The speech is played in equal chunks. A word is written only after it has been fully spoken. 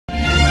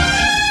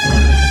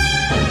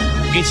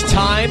It's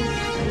time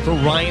for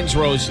Ryan's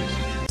Roses.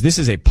 This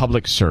is a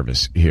public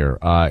service here.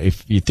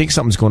 If you think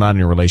something's going on in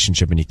your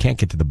relationship and you can't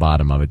get to the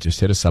bottom of it, just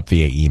hit us up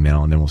via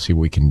email and then we'll see what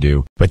we can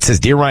do. But it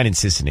says, Dear Ryan and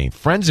Sissany,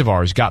 friends of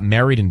ours got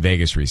married in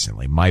Vegas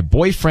recently. My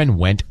boyfriend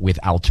went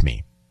without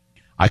me.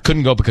 I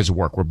couldn't go because of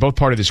work. We're both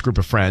part of this group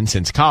of friends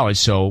since college,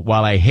 so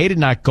while I hated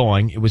not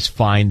going, it was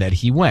fine that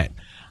he went.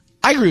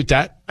 I agree with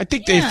that. I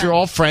think that if you're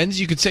all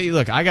friends, you could say,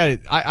 look,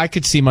 I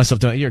could see myself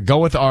doing it. Here, go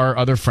with our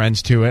other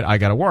friends to it. I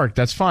got to work.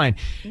 That's fine.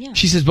 Yeah.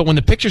 She says, but when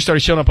the pictures started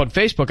showing up on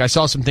Facebook, I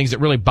saw some things that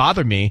really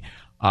bothered me.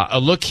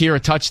 A look here, a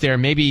touch there.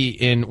 Maybe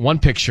in one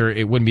picture,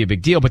 it wouldn't be a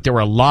big deal, but there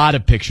were a lot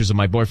of pictures of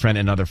my boyfriend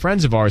and other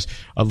friends of ours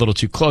a little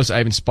too close. I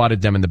even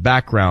spotted them in the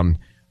background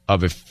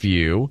of a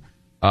few.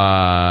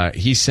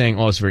 He's saying,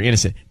 oh, it's very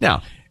innocent.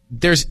 Now,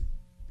 there's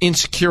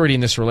insecurity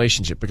in this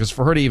relationship because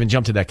for her to even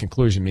jump to that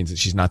conclusion means that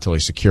she's not totally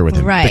secure with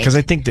him. Right. Because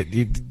I think that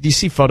you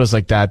see photos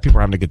like that, people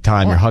are having a good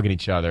time, they're hugging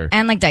each other.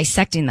 And like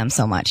dissecting them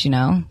so much, you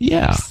know?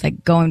 Yeah. Just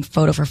like going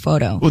photo for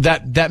photo. Well,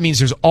 that means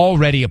there's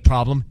already a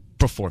problem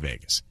before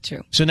Vegas.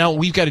 True. So now what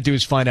we've got to do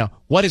is find out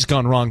what has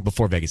gone wrong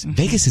before Vegas. Mm-hmm.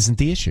 Vegas isn't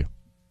the issue.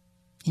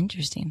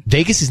 Interesting.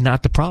 Vegas is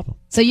not the problem.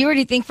 So you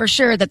already think for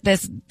sure that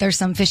there's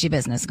some fishy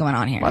business going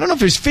on here. Well, I don't know if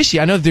there's fishy.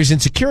 I know that there's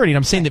insecurity, and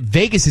I'm saying that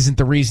Vegas isn't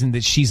the reason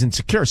that she's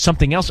insecure.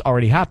 Something else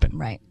already happened.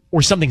 Right.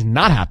 Or something's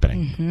not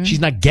happening. Mm-hmm.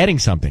 She's not getting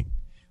something.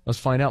 Let's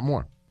find out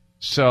more.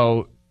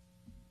 So,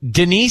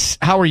 Denise,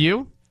 how are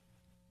you?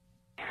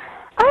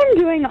 I'm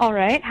doing all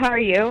right. How are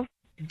you?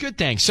 Good,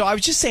 thanks. So I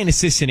was just saying to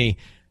Sissany,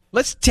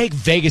 let's take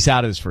Vegas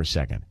out of this for a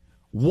second.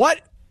 What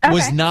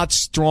was not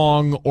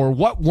strong, or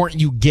what weren't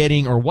you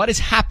getting, or what has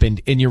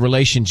happened in your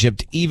relationship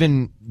to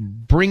even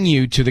bring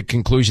you to the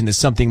conclusion that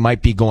something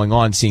might be going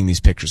on seeing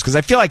these pictures? Because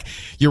I feel like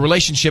your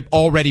relationship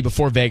already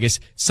before Vegas,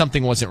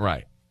 something wasn't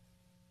right.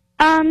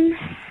 A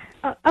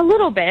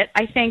little bit.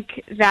 I think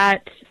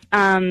that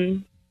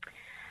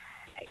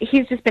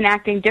he's just been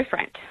acting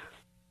different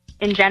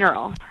in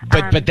general.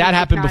 But that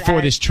happened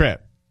before this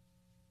trip.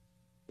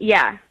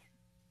 Yeah.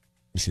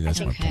 You see,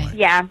 that's my point.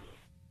 Yeah.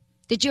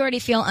 Did you already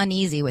feel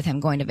uneasy with him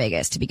going to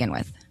Vegas to begin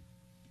with?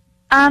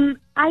 I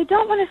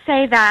don't want to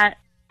say that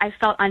I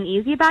felt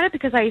uneasy about it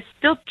because I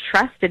still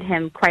trusted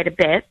him quite a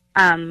bit.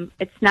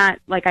 It's not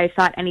like I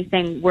thought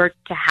anything were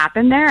to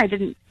happen there. I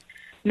didn't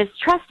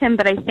mistrust him,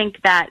 but I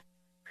think that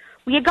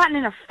we had gotten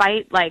in a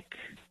fight, like,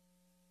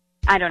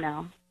 I don't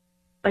know,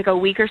 like a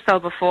week or so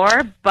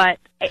before, but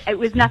it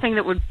was nothing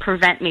that would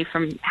prevent me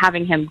from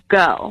having him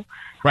go.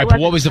 Right, but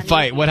what was the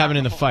fight? What happened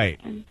in the fight?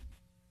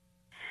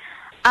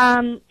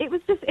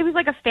 It was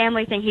like a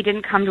family thing. He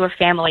didn't come to a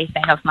family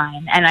thing of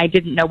mine, and I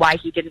didn't know why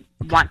he didn't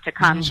want to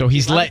come. So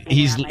he's let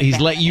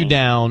you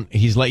down.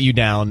 He's let you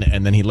down,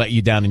 and then he let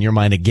you down in your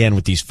mind again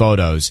with these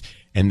photos.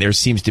 And there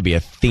seems to be a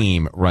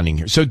theme running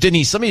here. So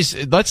Denise,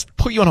 let's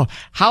put you on hold.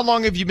 How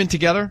long have you been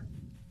together?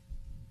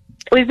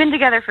 We've been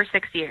together for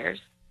 6 years.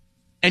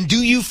 And do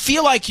you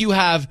feel like you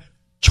have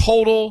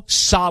total,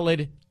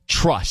 solid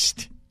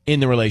trust in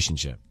the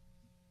relationship?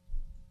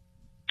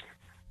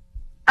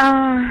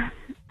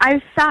 I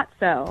thought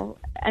so.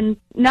 And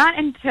not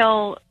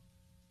until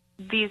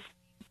these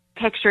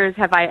pictures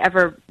have I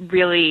ever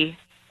really...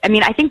 I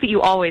mean, I think that you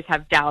always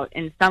have doubt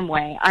in some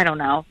way. I don't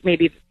know.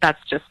 Maybe that's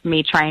just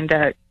me trying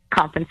to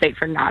compensate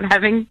for not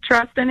having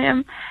trust in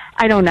him.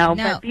 I don't know.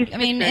 No, but these I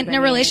mean, pictures, in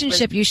a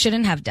relationship, you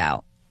shouldn't have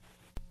doubt.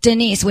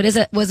 Denise, what is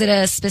it? Was it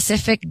a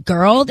specific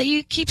girl that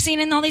you keep seeing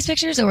in all these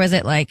pictures, or was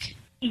it like...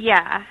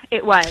 Yeah,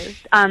 it was.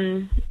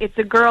 It's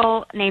a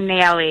girl named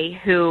Nayeli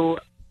who,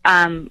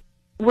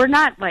 we're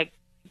not like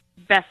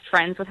best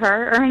friends with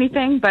her or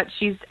anything, but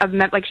she's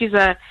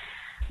a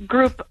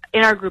group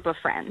in our group of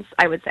friends,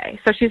 I would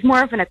say. So she's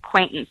more of an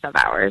acquaintance of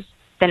ours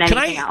than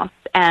anything else.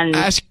 And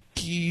ask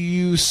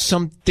you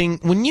something?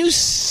 When you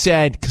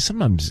said, because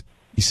sometimes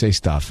you say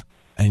stuff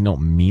and you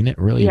don't mean it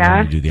really, you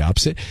want to do the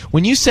opposite.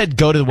 When you said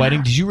go to the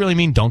wedding, did you really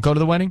mean don't go to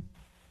the wedding?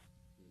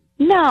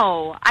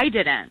 No, I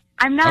didn't.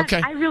 I'm not.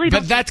 Okay. I really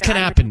don't. But that can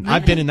happen.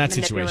 I've been in that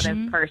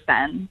situation.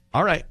 Person.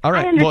 All right. I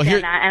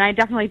understand that, and I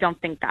definitely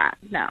don't think that.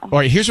 No. All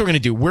right. Here's what we're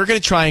going to do. We're going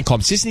to try and call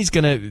him. Sisney's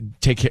going to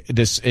take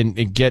this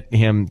and get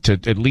him to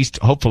at least,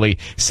 hopefully,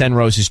 send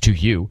roses to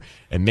you.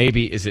 And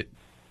maybe, is it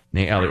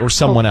Nayeli or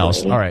someone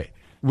else? All right.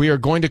 We are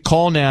going to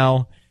call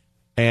now,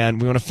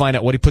 and we want to find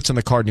out what he puts on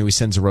the card and who he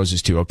sends the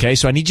roses to. Okay.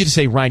 So I need you to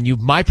say, Ryan, you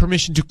have my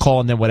permission to call,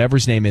 and then whatever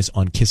his name is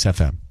on Kiss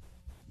FM.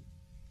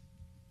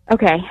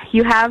 Okay,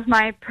 you have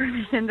my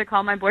permission to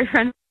call my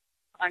boyfriend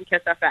on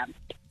Kiss FM.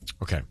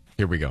 Okay,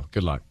 here we go.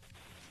 Good luck.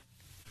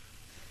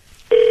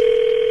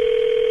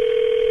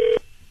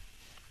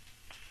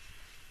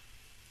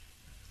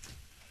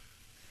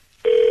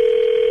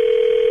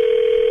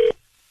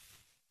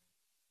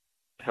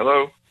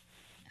 Hello.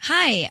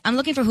 Hi, I'm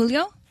looking for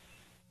Julio.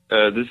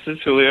 This is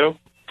Julio.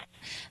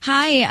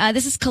 Hi,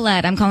 this is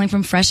Colette. I'm calling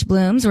from Fresh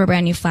Blooms. We're a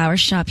brand new flower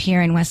shop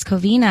here in West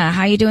Covina.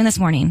 How are you doing this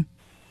morning?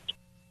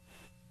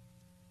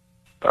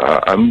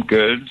 I'm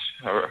good.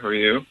 How are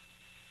you?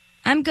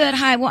 I'm good.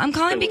 Hi. Well, I'm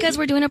calling because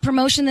we're doing a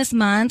promotion this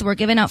month. We're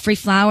giving out free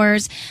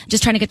flowers,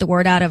 just trying to get the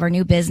word out of our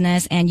new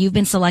business. And you've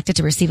been selected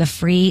to receive a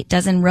free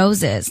dozen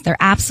roses. They're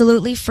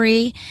absolutely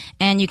free,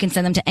 and you can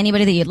send them to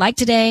anybody that you'd like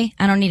today.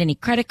 I don't need any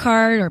credit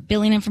card or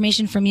billing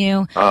information from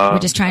you. We're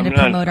just trying to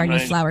promote our new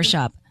flower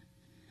shop.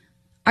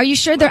 Are you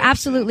sure they're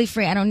absolutely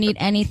free? I don't need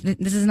anything.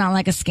 This is not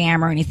like a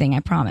scam or anything.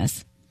 I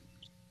promise.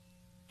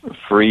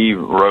 Free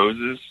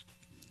roses?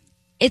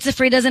 It's a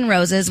free dozen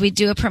roses. We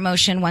do a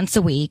promotion once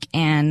a week,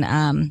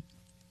 and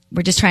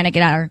we're just trying to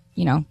get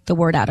the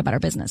word out about our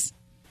business.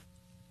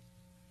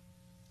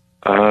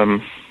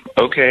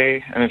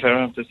 Okay. I mean, if I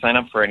don't have to sign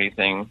up for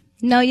anything.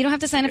 No, you don't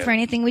have to sign up for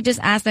anything. We just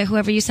ask that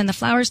whoever you send the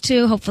flowers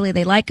to, hopefully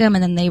they like them,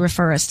 and then they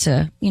refer us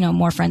to,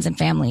 more friends and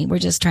family. We're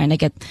just trying to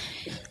get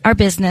our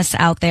business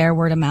out there,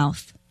 word of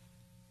mouth.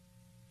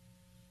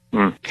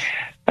 Okay.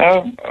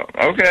 All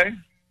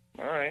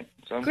right.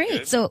 Sounds Great.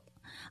 good. So,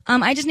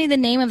 I just need the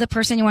name of the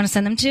person you want to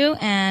send them to,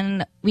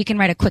 and we can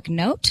write a quick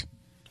note.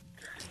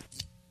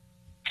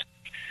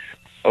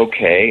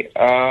 Okay.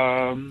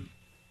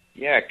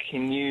 Yeah,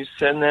 can you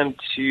send them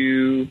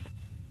to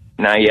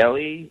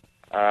Nayeli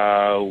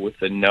with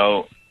a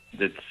note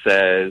that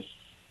says,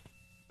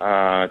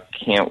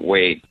 can't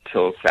wait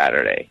till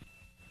Saturday.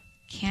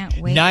 Can't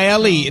wait.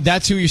 Nayeli,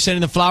 that's who you're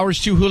sending the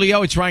flowers to,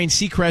 Julio. It's Ryan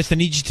Seacrest. I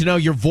need you to know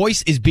your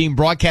voice is being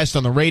broadcast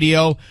on the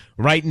radio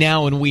right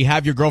now, and we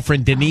have your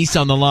girlfriend Denise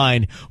on the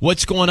line.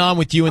 What's going on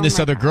with you and this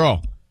other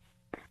girl?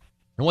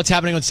 And what's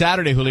happening on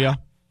Saturday, Julio?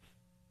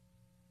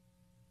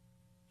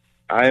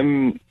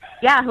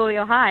 Yeah,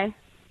 Julio, hi.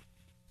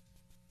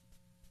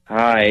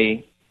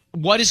 Hi.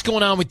 What is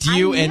going on with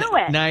you and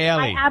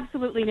Nayeli? I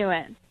absolutely knew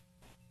it.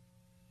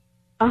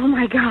 Oh,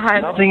 my God.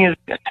 Nothing is...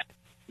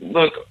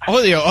 Look,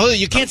 Julio,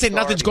 you can't say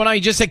nothing's going on.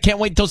 You just said can't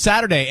wait until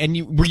Saturday.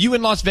 And were you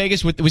in Las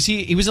Vegas with? Was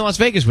he? He was in Las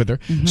Vegas with her.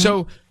 Mm-hmm.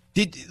 So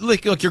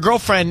look, your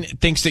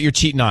girlfriend thinks that you're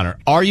cheating on her.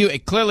 Are you?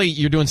 Clearly,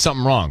 you're doing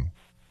something wrong.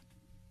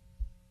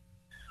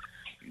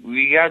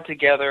 we got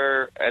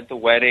together at the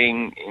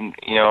wedding in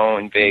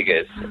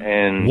Vegas.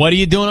 And what are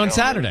you doing on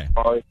Saturday?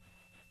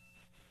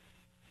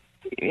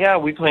 Yeah,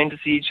 we plan to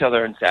see each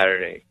other on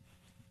Saturday.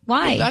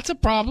 Why? Well, that's a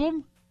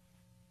problem.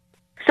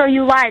 So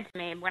you lied to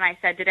me when I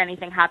said, did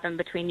anything happen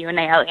between you and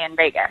Naomi in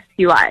Vegas?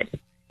 You lied.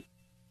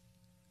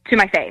 To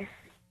my face.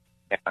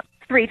 Yeah.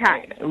 3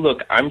 times.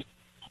 Look, I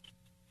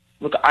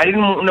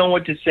didn't know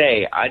what to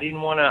say. I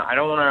don't want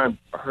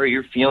to hurt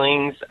your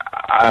feelings.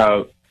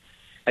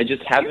 I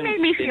just haven't. You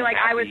made me feel like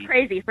I was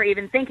crazy for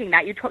even thinking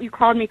that. You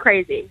called me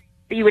crazy.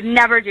 That you would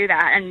never do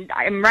that, and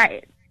I'm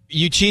right.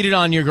 You cheated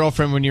on your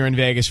girlfriend when you were in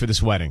Vegas for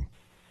this wedding.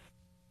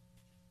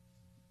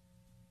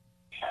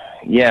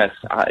 Yes.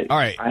 All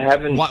right. I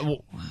haven't.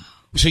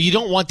 So you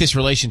don't want this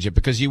relationship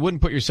because you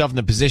wouldn't put yourself in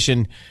the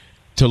position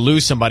to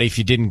lose somebody if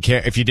you didn't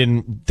care, if you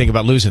didn't think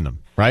about losing them,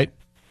 right?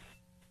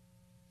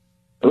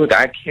 Look,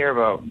 I care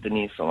about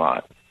Denise a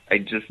lot.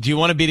 Do you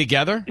want to be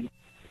together?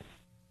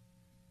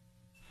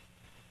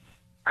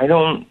 I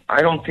don't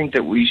think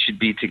that we should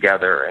be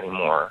together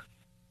anymore.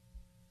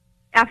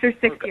 After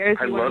 6 years,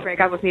 you want to break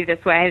up with me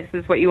this way?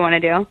 This is what you want to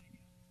do?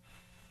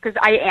 Because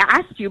I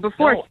asked you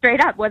before, straight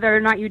up, whether or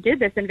not you did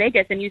this in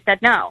Vegas, and you said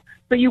no.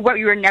 So you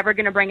were never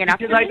going to bring it up?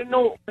 Because I didn't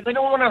know. Because I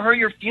don't want to hurt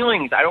your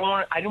feelings. I didn't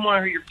want to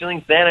hurt your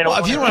feelings then.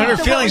 If you don't want to hurt your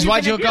feelings,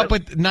 why'd you hook up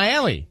with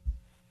Nayeli?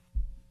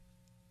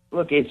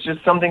 Look, it's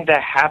just something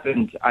that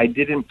happened. I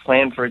didn't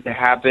plan for it to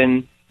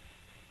happen.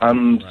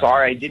 I'm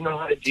sorry. I didn't know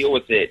how to deal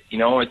with it.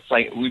 It's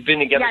like we've been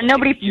together. Yeah,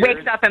 nobody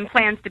wakes up and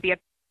plans to be a.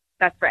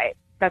 That's right.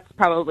 That's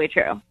probably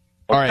true.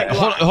 All right,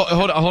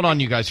 hold on,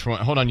 you guys.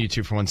 Hold on, you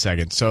two, for 1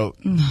 second. So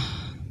you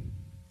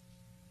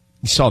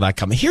saw that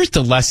coming. Here's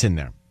the lesson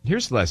there.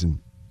 Here's the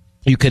lesson.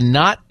 You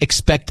cannot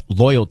expect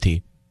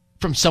loyalty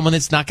from someone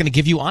that's not going to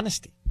give you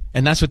honesty,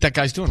 and that's what that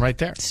guy's doing right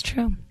there. It's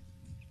true.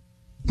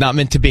 Not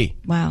meant to be.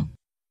 Wow.